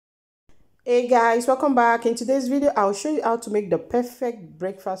Hey guys, welcome back. In today's video I'll show you how to make the perfect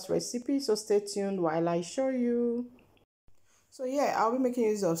breakfast recipe, so stay tuned while I show you. So yeah, I'll be making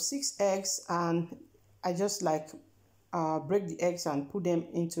use of 6 eggs, and I just break the eggs and put them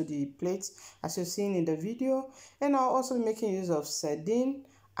into the plates as you're seeing in the video. And I'll also be making use of sardine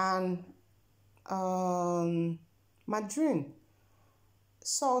and margarine,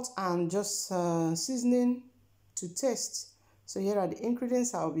 salt, and just seasoning to taste. So here are the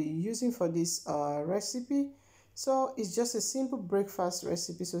ingredients I'll be using for this recipe. So it's just a simple breakfast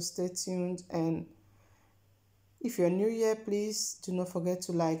recipe, so stay tuned. And if you're new here, please do not forget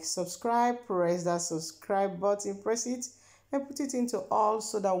to subscribe, press that subscribe button, press it and put it into all,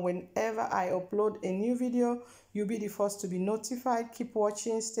 so that whenever I upload a new video, you'll be the first to be notified. Keep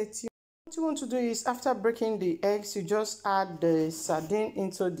watching, stay tuned. What you want to do is, after breaking the eggs, you just add the sardine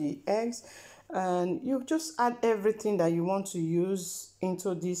into the eggs, and you just add everything that you want to use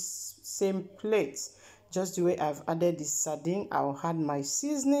into this same plate. Just the way I've added the sardine, I'll add my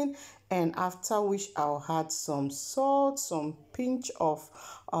seasoning, and after which I'll add some salt, some pinch of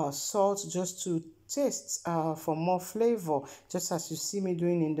salt, just to taste for more flavor, just as you see me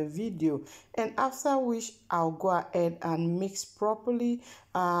doing in the video. And after which I'll go ahead and mix properly,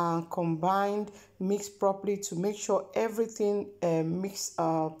 combined, mix properly to make sure everything mix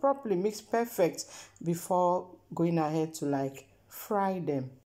properly, mix perfect, before going ahead to fry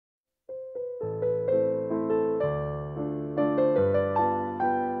them.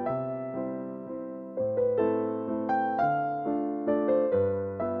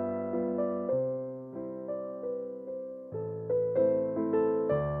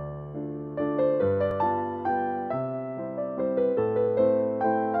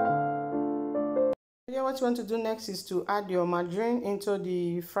 Yeah, what you want to do next is to add your margarine into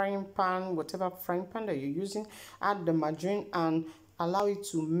the frying pan, whatever frying pan that you're using. Add the margarine and allow it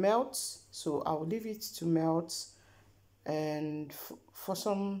to melt. So I'll leave it to melt and for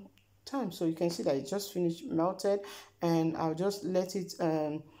some time, so you can see that it just finished melted, and I'll just let it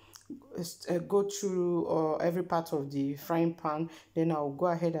go through every part of the frying pan. Then I'll go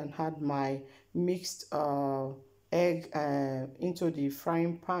ahead and add my mixed egg into the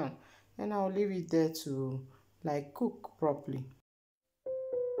frying pan, and I'll leave it there to cook properly.